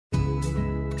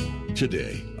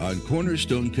Today on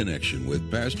Cornerstone Connection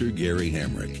with Pastor Gary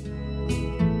Hamrick.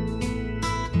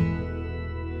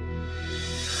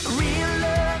 Real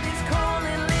love is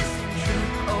calling, listen,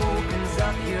 truth opens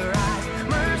up your eyes.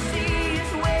 Mercy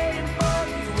is waiting for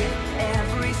you with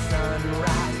every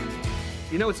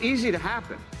sunrise. You know, it's easy to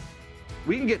happen.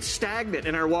 We can get stagnant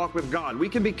in our walk with God. We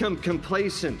can become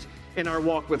complacent in our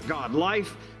walk with God.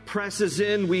 Life presses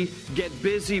in, we get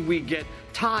busy, we get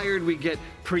tired, we get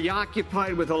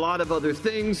preoccupied with a lot of other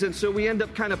things, and so we end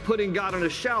up kind of putting God on a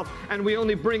shelf, and we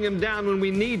only bring Him down when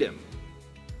we need Him.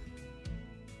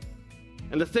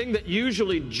 And the thing that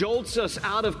usually jolts us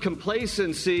out of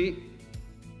complacency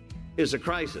is a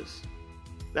crisis.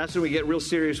 That's when we get real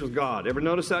serious with God. Ever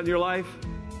notice that in your life?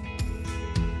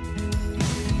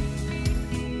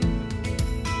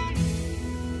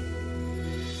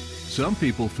 Some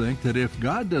people think that if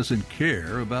God doesn't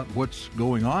care about what's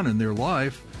going on in their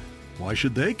life, why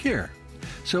should they care?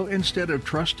 So instead of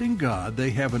trusting God, they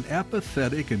have an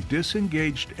apathetic and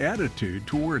disengaged attitude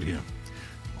toward Him.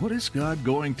 What is God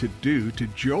going to do to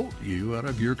jolt you out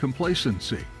of your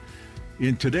complacency?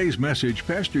 In today's message,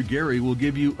 Pastor Gary will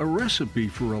give you a recipe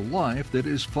for a life that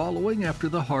is following after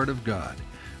the heart of God.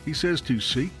 He says to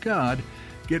seek God,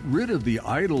 get rid of the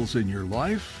idols in your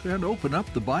life, and open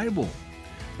up the Bible.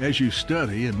 As you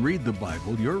study and read the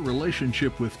Bible, your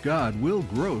relationship with God will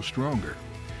grow stronger.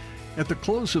 At the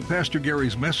close of Pastor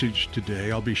Gary's message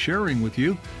today, I'll be sharing with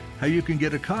you how you can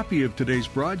get a copy of today's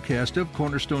broadcast of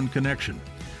Cornerstone Connection.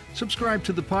 Subscribe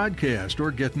to the podcast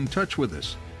or get in touch with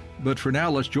us. But for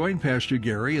now, let's join Pastor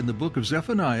Gary in the book of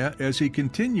Zephaniah as he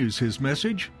continues his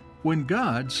message, When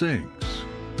God Sings.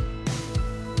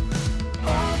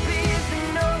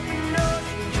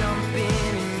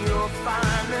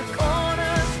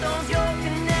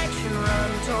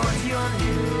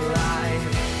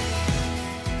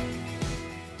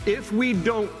 If we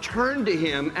don't turn to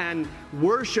Him and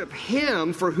worship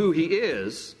Him for who He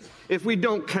is, if we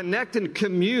don't connect and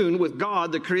commune with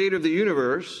God, the creator of the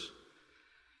universe,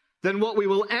 then what we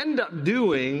will end up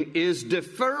doing is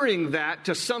deferring that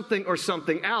to something or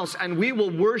something else, and we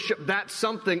will worship that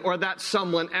something or that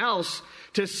someone else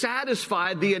to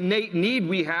satisfy the innate need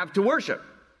we have to worship.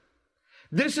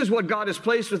 This is what God has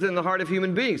placed within the heart of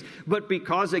human beings. But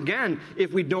because, again,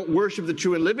 if we don't worship the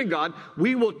true and living God,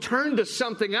 we will turn to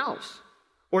something else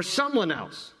or someone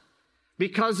else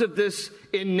because of this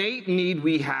innate need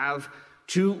we have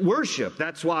to worship.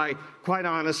 That's why, quite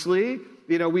honestly,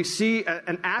 we see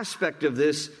an aspect of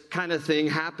this kind of thing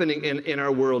happening in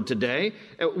our world today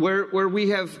where we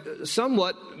have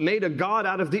somewhat made a god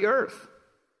out of the earth.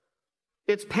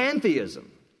 It's pantheism.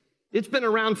 It's been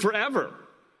around forever.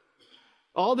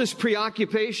 All this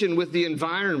preoccupation with the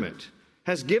environment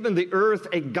has given the earth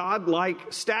a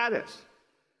godlike status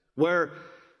where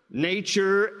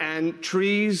nature and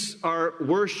trees are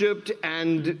worshipped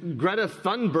and Greta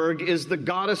Thunberg is the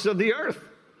goddess of the earth.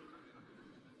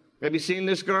 Have you seen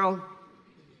this girl?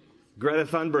 Greta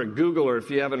Thunberg. Google her if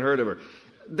you haven't heard of her.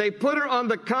 They put her on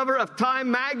the cover of Time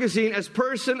magazine as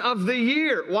Person of the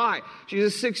Year. Why?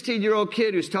 She's a 16-year-old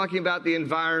kid who's talking about the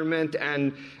environment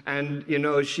and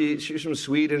she's from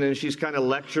Sweden and she's kind of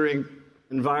lecturing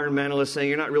environmentalists, saying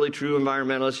you're not really true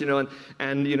environmentalists,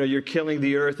 and you're killing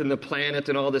the earth and the planet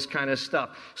and all this kind of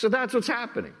stuff. So that's what's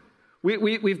happening.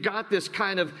 We've got this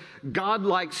kind of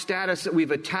godlike status that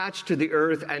we've attached to the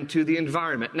earth and to the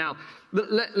environment. Now,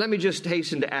 let me just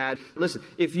hasten to add, listen,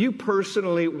 if you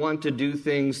personally want to do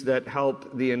things that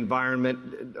help the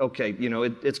environment, okay,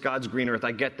 it's God's green earth.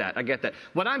 I get that.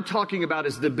 What I'm talking about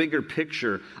is the bigger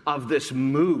picture of this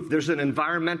move. There's an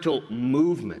environmental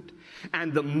movement.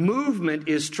 And the movement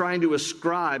is trying to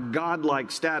ascribe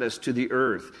godlike status to the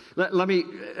earth. Let me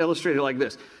illustrate it like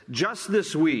this. Just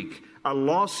this week, a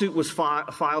lawsuit was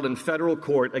filed in federal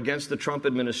court against the Trump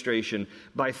administration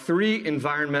by 3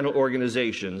 environmental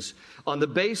organizations on the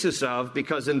basis of,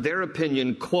 because in their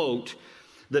opinion, quote,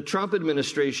 the Trump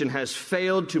administration has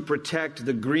failed to protect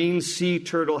the green sea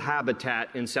turtle habitat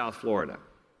in South Florida.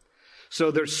 So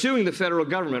they're suing the federal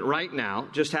government right now,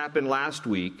 just happened last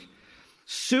week,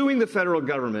 suing the federal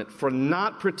government for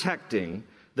not protecting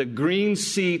the green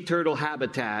sea turtle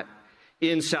habitat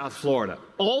in South Florida.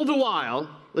 All the while,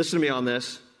 listen to me on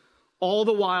this, all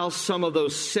the while some of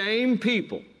those same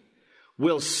people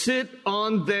will sit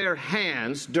on their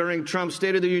hands during Trump's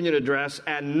State of the Union address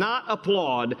and not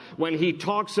applaud when he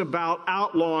talks about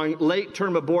outlawing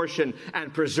late-term abortion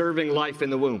and preserving life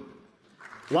in the womb.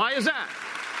 Why is that?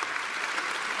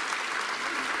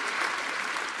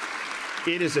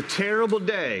 It is a terrible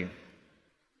day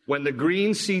when the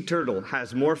green sea turtle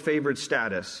has more favored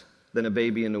status than a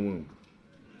baby in the womb.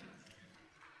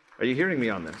 Are you hearing me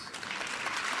on this?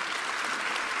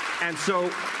 And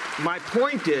so my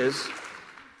point is,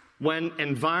 when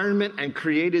environment and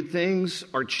created things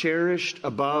are cherished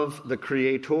above the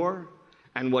Creator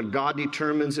and what God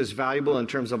determines is valuable in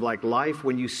terms of like life,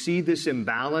 when you see this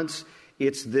imbalance,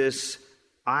 it's this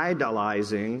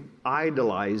idolizing,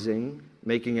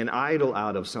 making an idol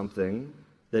out of something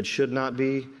that should not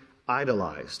be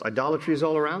idolized. Idolatry is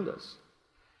all around us.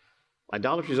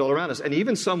 Idolatry is all around us. And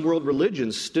even some world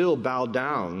religions still bow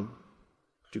down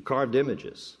to carved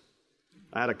images.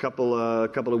 I had a couple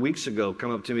of weeks ago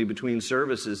come up to me between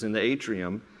services in the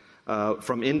atrium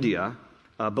from India,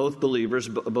 both believers,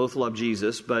 both love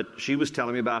Jesus, but she was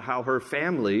telling me about how her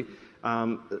family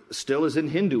still is in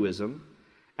Hinduism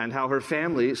and how her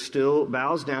family still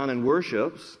bows down and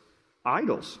worships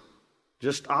idols,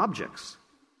 just objects.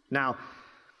 Now,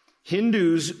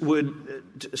 Hindus would,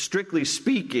 strictly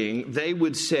speaking, they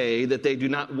would say that they do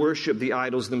not worship the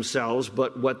idols themselves,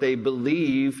 but what they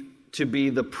believe to be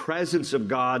the presence of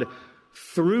God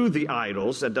through the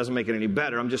idols. That doesn't make it any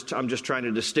better. I'm just trying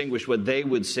to distinguish what they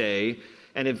would say.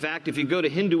 And in fact, if you go to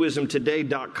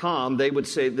hinduismtoday.com, they would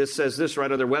say, this says this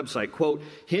right on their website, quote,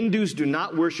 Hindus do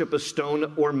not worship a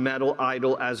stone or metal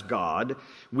idol as God.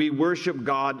 We worship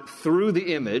God through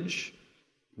the image.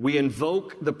 We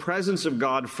invoke the presence of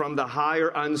God from the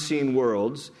higher unseen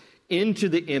worlds into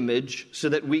the image so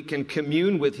that we can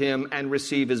commune with Him and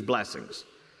receive His blessings.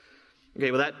 Okay,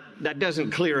 well, that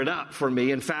doesn't clear it up for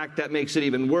me. In fact, that makes it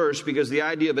even worse because the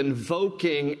idea of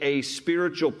invoking a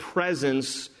spiritual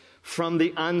presence from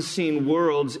the unseen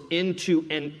worlds into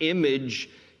an image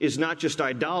is not just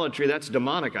idolatry, that's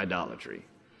demonic idolatry.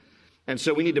 And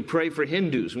so we need to pray for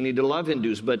Hindus. We need to love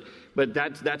Hindus, but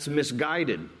that's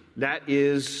misguided. That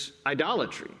is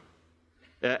idolatry,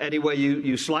 any way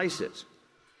you slice it.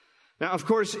 Now, of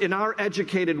course, in our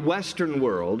educated Western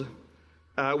world,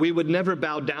 we would never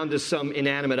bow down to some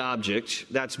inanimate object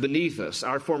that's beneath us.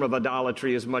 Our form of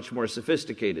idolatry is much more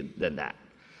sophisticated than that.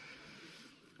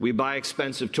 We buy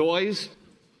expensive toys,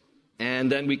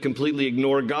 and then we completely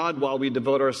ignore God while we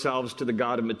devote ourselves to the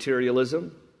god of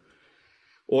materialism.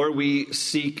 Or we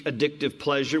seek addictive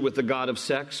pleasure with the god of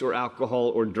sex or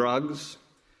alcohol or drugs.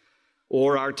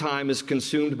 Or our time is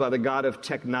consumed by the god of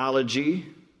technology,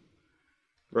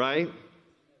 right?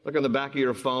 Look on the back of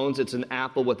your phones. It's an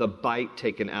apple with a bite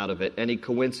taken out of it. Any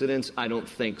coincidence? I don't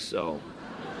think so.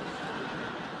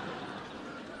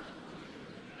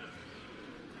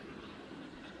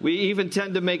 We even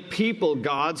tend to make people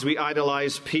gods. We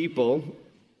idolize people.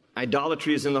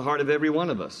 Idolatry is in the heart of every one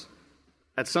of us,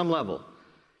 at some level,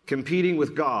 competing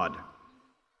with God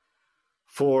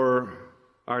for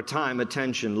our time,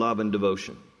 attention, love, and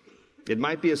devotion. It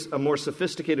might be a more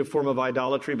sophisticated form of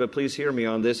idolatry, but please hear me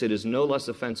on this. It is no less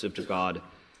offensive to God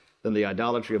than the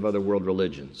idolatry of other world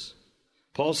religions.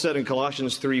 Paul said in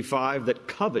Colossians 3:5 that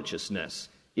covetousness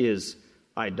is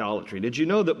idolatry. Did you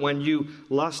know that when you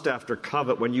lust after,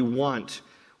 covet, when you want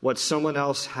what someone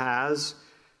else has,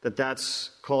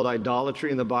 that's called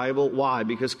idolatry in the Bible? Why?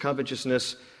 Because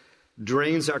covetousness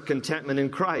drains our contentment in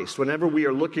Christ. Whenever we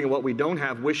are looking at what we don't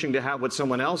have, wishing to have what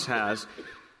someone else has,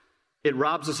 it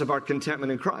robs us of our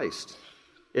contentment in Christ.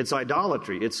 It's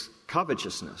idolatry. It's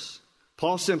covetousness.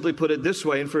 Paul simply put it this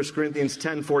way in 1 Corinthians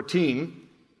 10:14.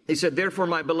 He said, therefore,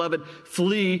 my beloved,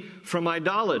 flee from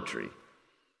idolatry.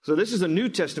 So this is a New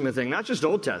Testament thing, not just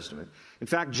Old Testament. In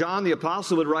fact, John the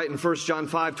Apostle would write in 1 John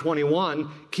 5:21,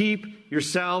 keep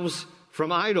yourselves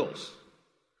from idols.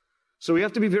 So we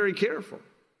have to be very careful.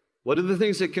 What are the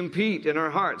things that compete in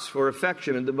our hearts for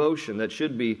affection and devotion that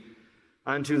should be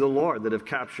unto the Lord that have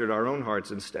captured our own hearts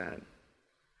instead?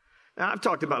 Now, I've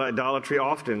talked about idolatry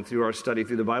often through our study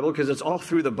through the Bible because it's all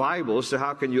through the Bible, so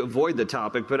how can you avoid the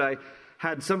topic? But I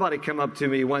had somebody come up to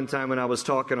me one time when I was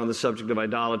talking on the subject of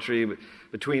idolatry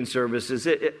between services.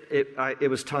 It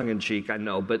was tongue-in-cheek, I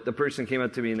know, but the person came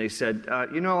up to me and they said,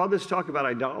 all this talk about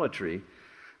idolatry,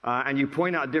 and you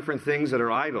point out different things that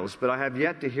are idols, but I have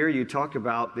yet to hear you talk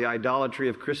about the idolatry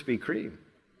of Krispy Kreme.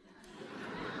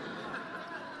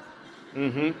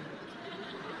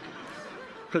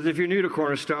 Because if you're new to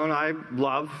Cornerstone, I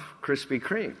love Krispy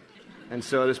Kreme. And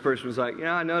so this person was like,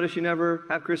 I noticed you never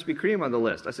have Krispy Kreme on the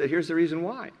list. I said, here's the reason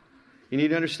why. You need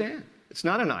to understand. It's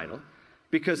not an idol,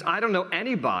 because I don't know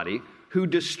anybody who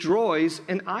destroys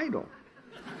an idol.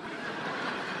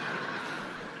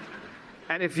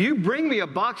 And if you bring me a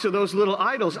box of those little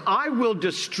idols, I will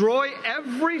destroy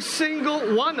every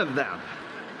single one of them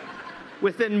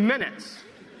within minutes.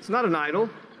 It's not an idol,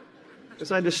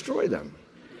 because I destroy them.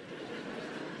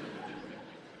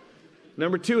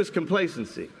 Number 2 is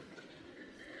complacency.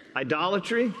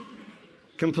 Idolatry,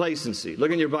 complacency.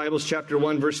 Look in your Bibles, chapter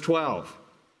 1, verse 12.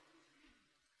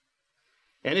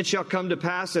 And it shall come to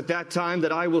pass at that time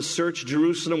that I will search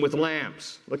Jerusalem with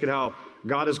lamps. Look at how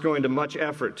God is going to much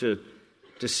effort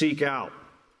to seek out.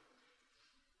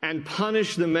 And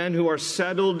punish the men who are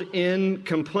settled in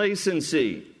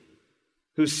complacency,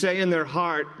 who say in their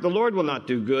heart, the Lord will not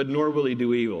do good, nor will he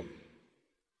do evil.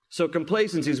 So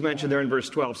complacency is mentioned there in verse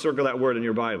 12. Circle that word in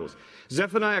your Bibles.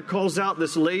 Zephaniah calls out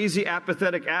this lazy,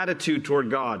 apathetic attitude toward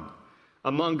God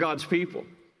among God's people.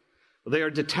 They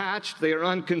are detached, they are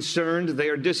unconcerned, they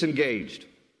are disengaged.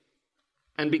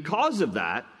 And because of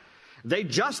that, they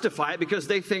justify it because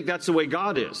they think that's the way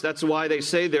God is. That's why they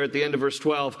say there at the end of verse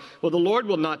 12, well, the Lord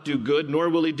will not do good, nor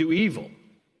will he do evil.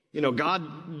 You know,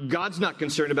 God's not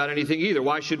concerned about anything either.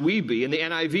 Why should we be? In the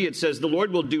NIV, it says the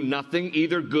Lord will do nothing,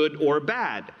 either good or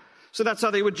bad. So that's how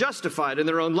they would justify it in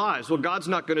their own lives. Well, God's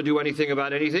not going to do anything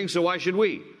about anything, so why should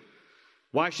we?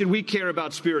 Why should we care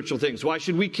about spiritual things? Why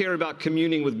should we care about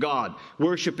communing with God,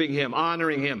 worshiping him,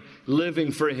 honoring him,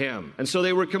 living for him? And so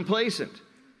they were complacent.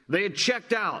 They had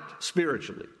checked out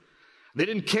spiritually. They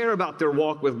didn't care about their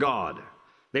walk with God.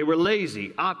 They were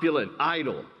lazy, opulent,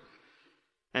 idle,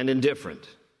 and indifferent.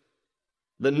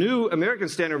 The New American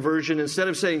Standard Version, instead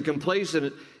of saying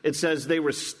complacent, it says they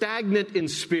were stagnant in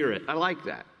spirit. I like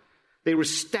that. They were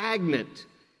stagnant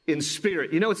in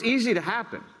spirit. You know, it's easy to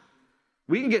happen.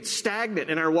 We can get stagnant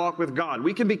in our walk with God.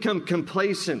 We can become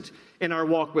complacent in our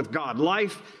walk with God.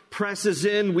 Life presses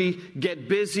in. We get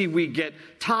busy. We get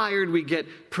tired. We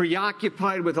get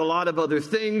preoccupied with a lot of other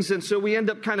things. And so we end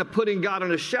up kind of putting God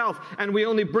on a shelf, and we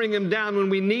only bring him down when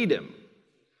we need him.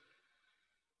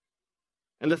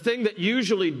 And the thing that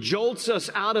usually jolts us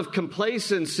out of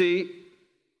complacency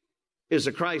is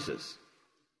a crisis.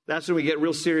 That's when we get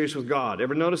real serious with God.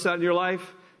 Ever notice that in your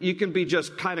life? You can be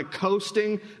just kind of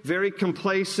coasting, very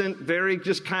complacent, very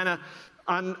just kind of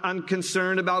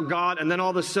unconcerned about God. And then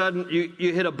all of a sudden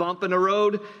you hit a bump in the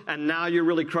road, and now you're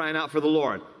really crying out for the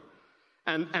Lord.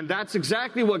 And that's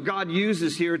exactly what God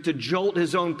uses here to jolt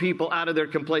his own people out of their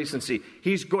complacency.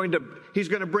 He's going to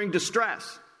bring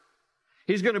distress.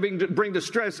 He's going to bring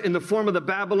distress in the form of the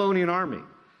Babylonian army.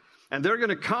 And they're going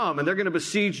to come and they're going to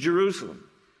besiege Jerusalem.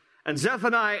 And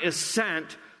Zephaniah is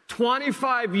sent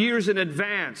 25 years in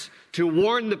advance to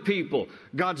warn the people,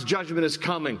 God's judgment is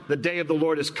coming. The day of the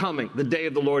Lord is coming. The day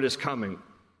of the Lord is coming.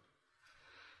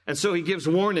 And so he gives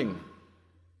warning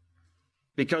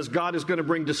because God is going to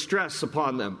bring distress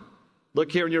upon them.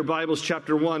 Look here in your Bibles,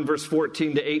 chapter 1, verse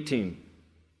 14 to 18.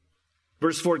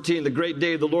 Verse 14, the great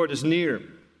day of the Lord is near.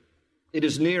 It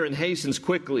is near and hastens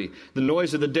quickly. The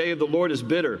noise of the day of the Lord is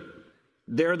bitter.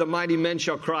 There the mighty men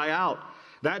shall cry out.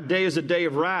 That day is a day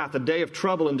of wrath, a day of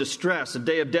trouble and distress, a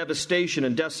day of devastation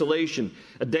and desolation,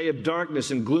 a day of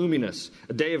darkness and gloominess,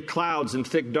 a day of clouds and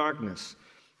thick darkness,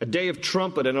 a day of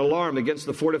trumpet and alarm against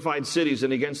the fortified cities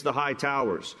and against the high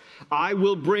towers. I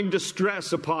will bring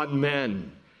distress upon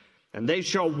men, and they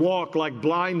shall walk like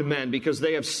blind men because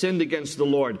they have sinned against the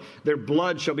Lord. Their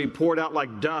blood shall be poured out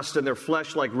like dust and their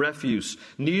flesh like refuse,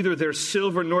 neither their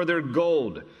silver nor their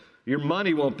gold. Your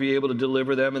money won't be able to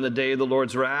deliver them in the day of the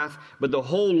Lord's wrath, but the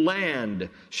whole land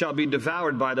shall be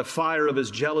devoured by the fire of his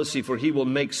jealousy, for he will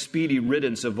make speedy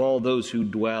riddance of all those who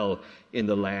dwell in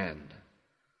the land.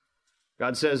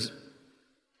 God says,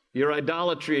 your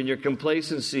idolatry and your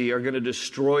complacency are going to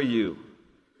destroy you.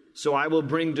 So I will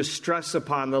bring distress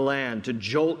upon the land to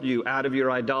jolt you out of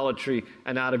your idolatry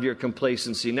and out of your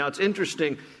complacency. Now, it's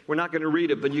interesting. We're not going to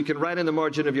read it, but you can write in the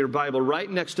margin of your Bible, right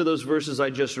next to those verses I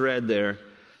just read there,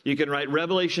 you can write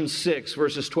Revelation 6,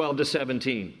 verses 12 to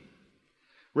 17.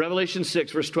 Revelation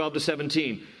 6, verse 12 to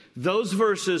 17. Those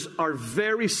verses are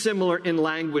very similar in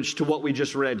language to what we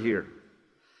just read here.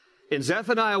 In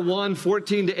Zephaniah 1,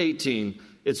 14 to 18,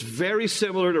 it's very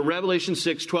similar to Revelation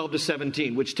 6, 12 to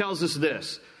 17, which tells us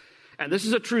this. And this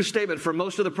is a true statement for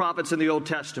most of the prophets in the Old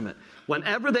Testament.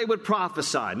 Whenever they would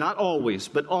prophesy, not always,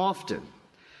 but often,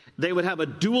 they would have a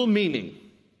dual meaning.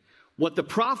 What the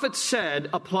prophet said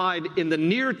applied in the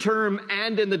near term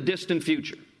and in the distant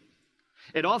future.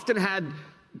 It often had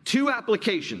two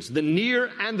applications, the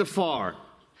near and the far.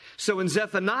 So in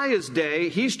Zephaniah's day,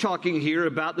 he's talking here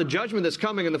about the judgment that's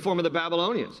coming in the form of the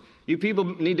Babylonians. You people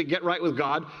need to get right with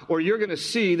God, or you're going to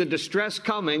see the distress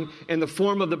coming in the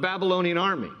form of the Babylonian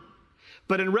army.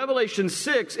 But in Revelation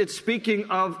 6, it's speaking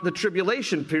of the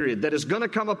tribulation period that is going to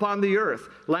come upon the earth.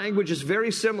 Language is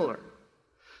very similar.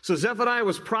 So Zephaniah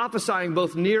was prophesying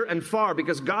both near and far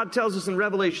because God tells us in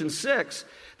Revelation 6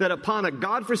 that upon a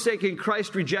God-forsaking,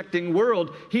 Christ-rejecting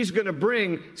world, he's going to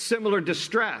bring similar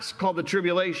distress called the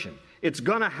tribulation. It's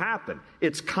going to happen.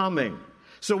 It's coming.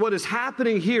 So what is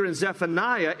happening here in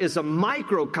Zephaniah is a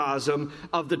microcosm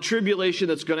of the tribulation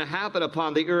that's going to happen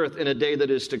upon the earth in a day that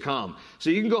is to come.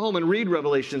 So you can go home and read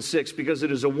Revelation 6 because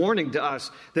it is a warning to us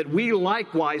that we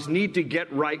likewise need to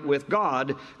get right with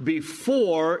God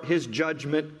before his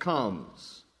judgment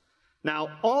comes. Now,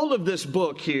 all of this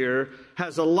book here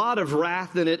has a lot of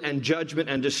wrath in it and judgment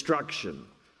and destruction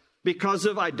because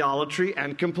of idolatry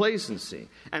and complacency.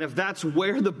 And if that's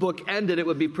where the book ended, it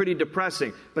would be pretty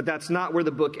depressing. But that's not where the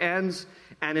book ends.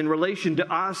 And in relation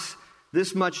to us,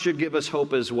 this much should give us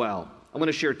hope as well. I want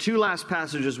to share two last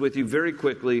passages with you very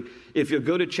quickly. If you'll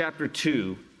go to chapter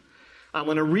 2, I'm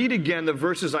going to read again the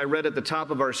verses I read at the top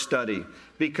of our study,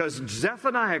 because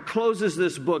Zephaniah closes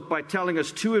this book by telling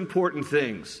us two important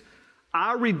things: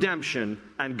 our redemption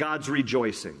and God's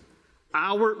rejoicing.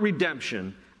 Our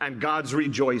redemption and God's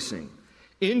rejoicing.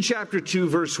 In chapter 2,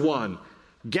 verse 1,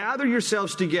 gather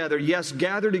yourselves together, yes,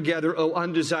 gather together, O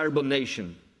undesirable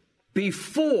nation,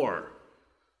 before,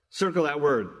 circle that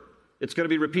word, it's going to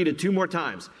be repeated 2 more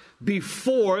times,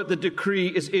 before the decree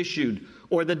is issued,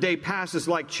 or the day passes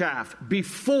like chaff,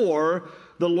 before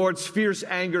the Lord's fierce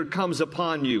anger comes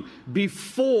upon you,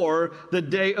 before the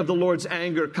day of the Lord's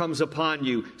anger comes upon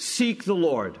you. Seek the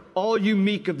Lord, all you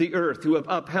meek of the earth who have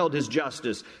upheld his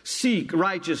justice. Seek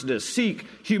righteousness, seek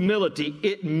humility.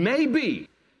 It may be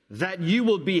that you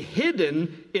will be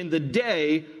hidden in the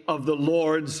day of the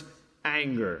Lord's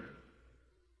anger.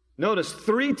 Notice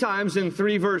 3 times in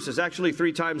 3 verses, actually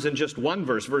 3 times in just one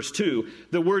verse, verse 2,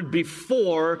 the word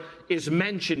before is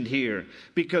mentioned here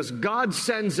because God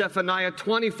sends Zephaniah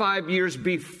 25 years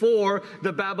before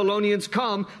the Babylonians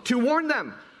come to warn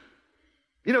them.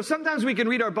 You know, sometimes we can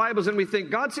read our Bibles and we think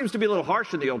God seems to be a little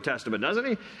harsh in the Old Testament, doesn't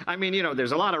he? I mean, you know,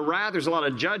 there's a lot of wrath, there's a lot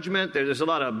of judgment, there's a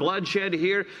lot of bloodshed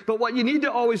here. But what you need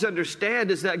to always understand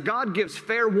is that God gives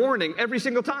fair warning every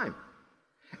single time.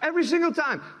 Every single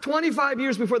time. 25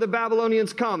 years before the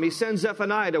Babylonians come, he sends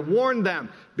Zephaniah to warn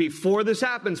them, before this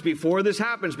happens, before this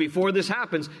happens, before this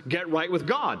happens, get right with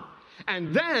God.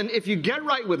 And then, if you get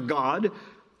right with God,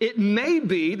 it may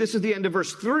be, this is the end of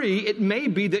verse 3, it may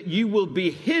be that you will be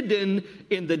hidden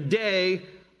in the day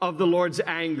of the Lord's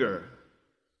anger.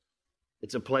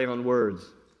 It's a play on words.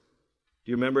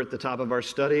 Do you remember at the top of our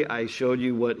study, I showed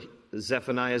you what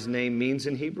Zephaniah's name means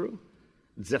in Hebrew?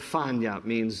 Zephaniah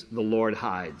means the Lord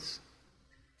hides.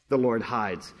 The Lord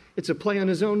hides. It's a play on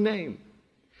his own name.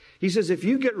 He says, if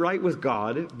you get right with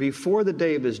God before the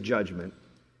day of his judgment,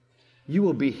 you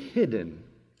will be hidden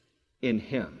in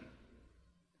him.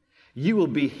 You will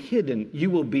be hidden.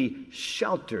 You will be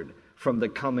sheltered from the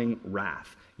coming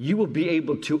wrath. You will be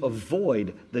able to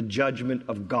avoid the judgment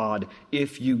of God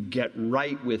if you get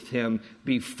right with him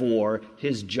before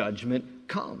his judgment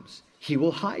comes. He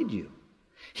will hide you.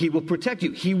 He will protect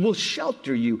you. He will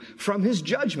shelter you from his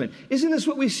judgment. Isn't this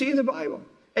what we see in the Bible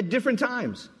at different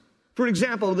times? For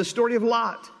example, the story of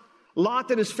Lot. Lot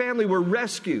and his family were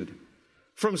rescued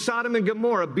from Sodom and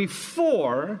Gomorrah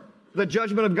before the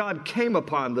judgment of God came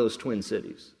upon those twin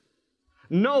cities.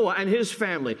 Noah and his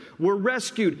family were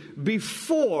rescued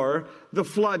before the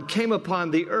flood came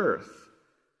upon the earth.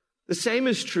 The same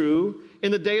is true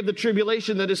in the day of the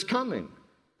tribulation that is coming.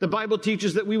 The Bible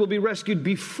teaches that we will be rescued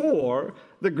before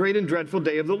the great and dreadful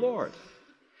day of the Lord.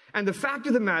 And the fact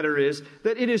of the matter is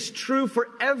that it is true for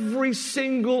every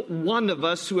single one of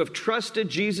us who have trusted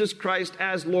Jesus Christ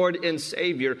as Lord and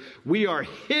Savior. We are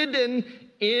hidden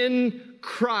in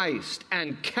Christ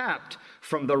and kept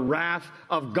from the wrath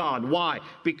of God. Why?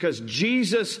 Because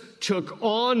Jesus took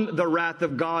on the wrath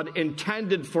of God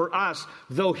intended for us.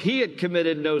 Though he had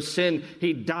committed no sin,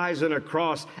 he dies on a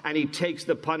cross and he takes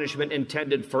the punishment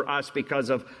intended for us because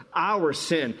of our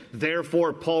sin.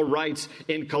 Therefore, Paul writes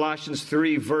in Colossians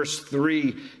 3, verse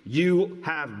 3, you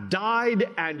have died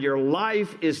and your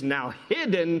life is now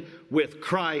hidden with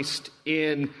Christ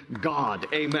in God.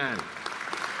 Amen.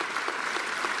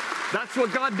 That's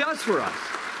what God does for us.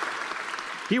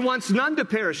 He wants none to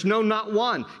perish, no, not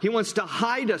one. He wants to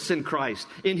hide us in Christ,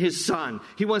 in his Son.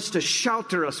 He wants to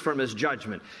shelter us from his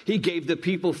judgment. He gave the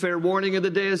people fair warning in the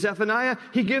day of Zephaniah.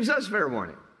 He gives us fair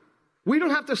warning. We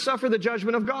don't have to suffer the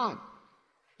judgment of God.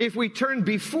 If we turn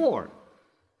before,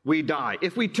 we die.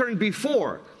 If we turn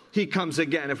before, he comes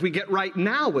again. If we get right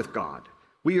now with God,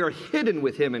 we are hidden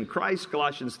with him in Christ.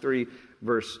 Colossians 3,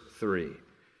 verse 3.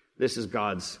 This is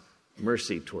God's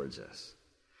mercy towards us.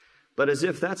 But as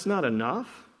if that's not enough,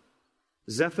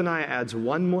 Zephaniah adds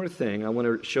one more thing I want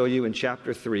to show you in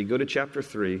chapter 3. Go to chapter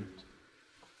 3.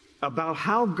 About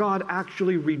how God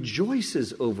actually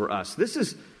rejoices over us. This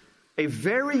is a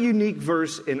very unique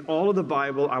verse in all of the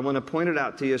Bible. I want to point it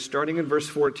out to you, starting in verse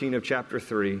 14 of chapter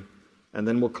 3, and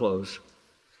then we'll close.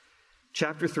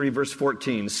 Chapter 3, verse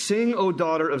 14. Sing, O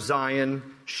daughter of Zion.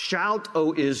 Shout,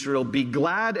 O Israel. Be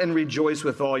glad and rejoice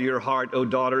with all your heart, O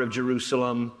daughter of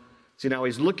Jerusalem. See, now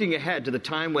he's looking ahead to the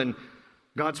time when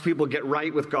God's people get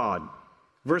right with God.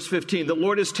 Verse 15. The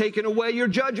Lord has taken away your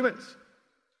judgments.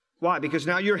 Why? Because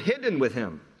now you're hidden with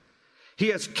him. He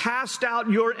has cast out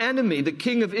your enemy, the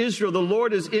king of Israel. The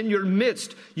Lord is in your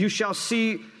midst. You shall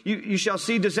see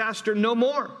disaster no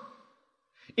more.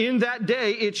 In that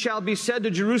day it shall be said to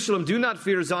Jerusalem, do not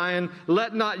fear Zion,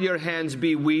 let not your hands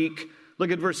be weak. Look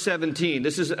at verse 17.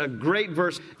 This is a great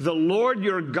verse. The Lord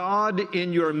your God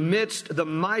in your midst, the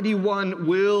mighty one,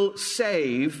 will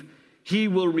save. He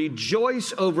will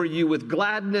rejoice over you with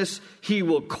gladness. He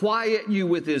will quiet you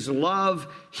with his love.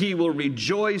 He will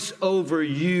rejoice over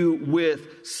you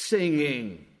with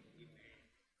singing.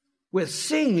 With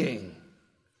singing.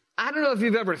 I don't know if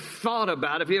you've ever thought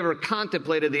about, if you ever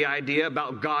contemplated the idea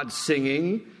about God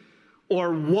singing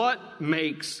or what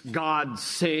makes God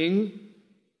sing.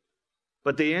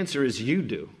 But the answer is you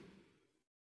do.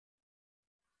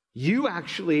 You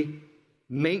actually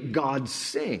make God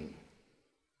sing.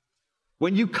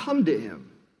 When you come to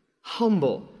him,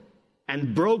 humble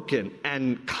and broken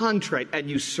and contrite, and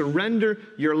you surrender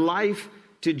your life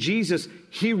to Jesus,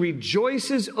 he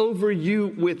rejoices over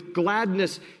you with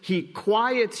gladness. He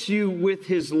quiets you with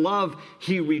his love.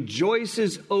 He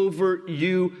rejoices over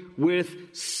you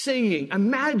with singing.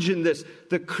 Imagine this.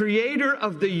 The creator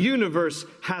of the universe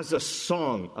has a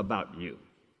song about you.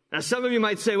 Now, some of you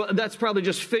might say, well, that's probably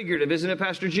just figurative, isn't it,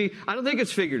 Pastor G? I don't think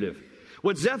it's figurative.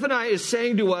 What Zephaniah is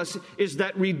saying to us is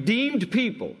that redeemed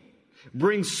people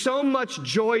bring so much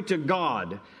joy to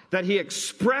God that he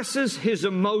expresses his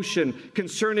emotion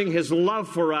concerning his love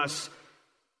for us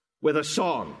with a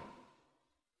song.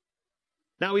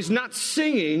 Now, he's not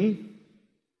singing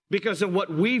because of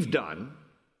what we've done.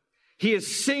 He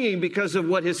is singing because of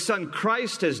what his son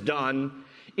Christ has done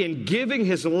in giving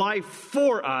his life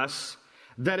for us,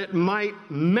 that it might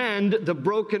mend the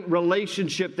broken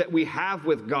relationship that we have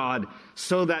with God,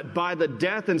 so that by the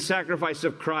death and sacrifice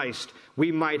of Christ,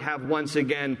 we might have once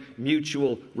again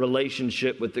mutual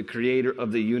relationship with the creator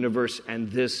of the universe.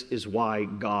 And this is why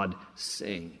God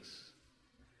sings.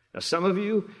 Now, some of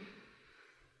you,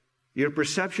 your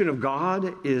perception of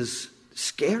God is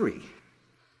scary.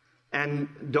 And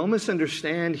don't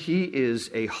misunderstand, he is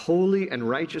a holy and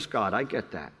righteous God. I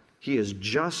get that. He is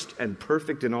just and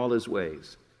perfect in all his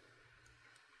ways.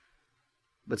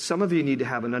 But some of you need to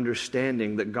have an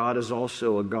understanding that God is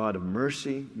also a God of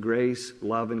mercy, grace,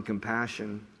 love, and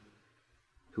compassion,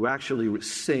 who actually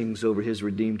sings over his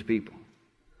redeemed people.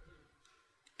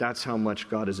 That's how much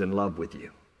God is in love with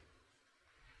you.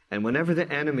 And whenever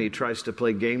the enemy tries to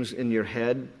play games in your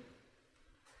head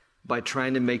by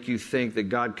trying to make you think that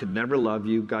God could never love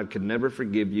you, God could never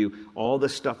forgive you, all the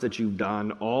stuff that you've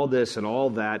done, all this and all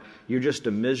that, you're just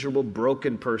a miserable,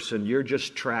 broken person, you're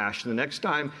just trash. And the next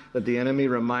time that the enemy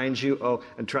reminds you,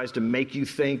 and tries to make you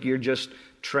think you're just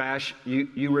trash,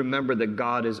 you remember that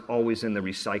God is always in the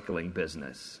recycling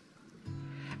business.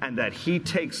 And that he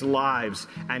takes lives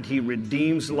and he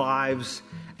redeems lives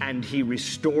and he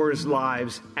restores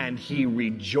lives and he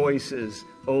rejoices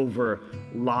over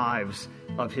lives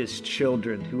of his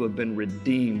children who have been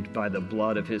redeemed by the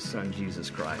blood of his son, Jesus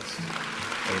Christ.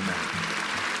 Amen.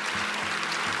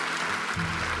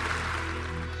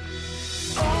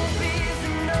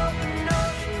 Open ocean,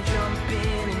 jump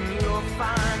in and you'll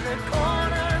find the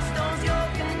cornerstone's your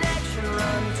connection.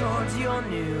 Run towards your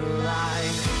new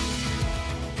life.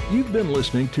 You've been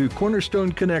listening to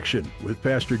Cornerstone Connection with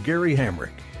Pastor Gary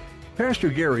Hamrick. Pastor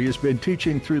Gary has been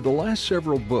teaching through the last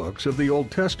several books of the Old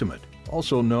Testament,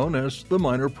 also known as the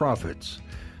Minor Prophets.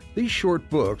 These short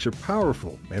books are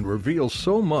powerful and reveal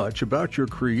so much about your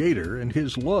Creator and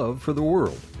his love for the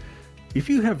world. If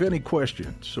you have any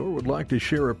questions or would like to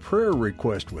share a prayer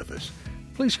request with us,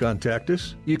 please contact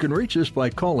us. You can reach us by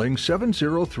calling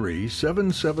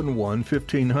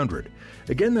 703-771-1500.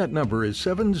 Again, that number is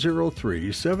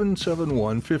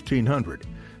 703-771-1500.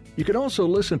 You can also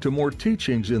listen to more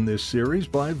teachings in this series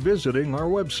by visiting our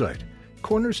website,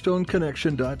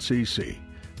 cornerstoneconnection.cc,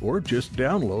 or just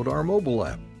download our mobile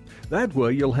app. That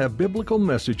way you'll have biblical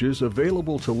messages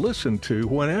available to listen to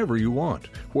whenever you want,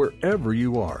 wherever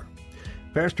you are.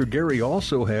 Pastor Gary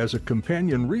also has a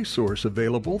companion resource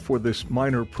available for this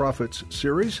Minor Prophets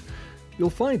series. You'll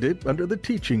find it under the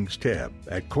Teachings tab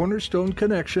at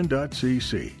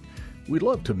cornerstoneconnection.cc. We'd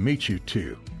love to meet you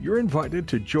too. You're invited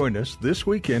to join us this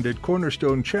weekend at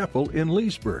Cornerstone Chapel in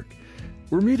Leesburg.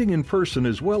 We're meeting in person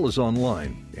as well as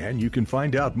online, and you can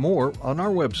find out more on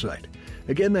our website.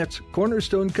 Again, that's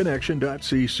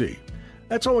cornerstoneconnection.cc.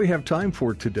 That's all we have time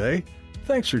for today.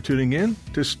 Thanks for tuning in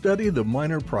to Study the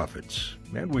Minor Prophets,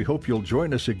 and we hope you'll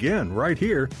join us again right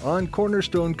here on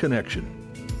Cornerstone Connection.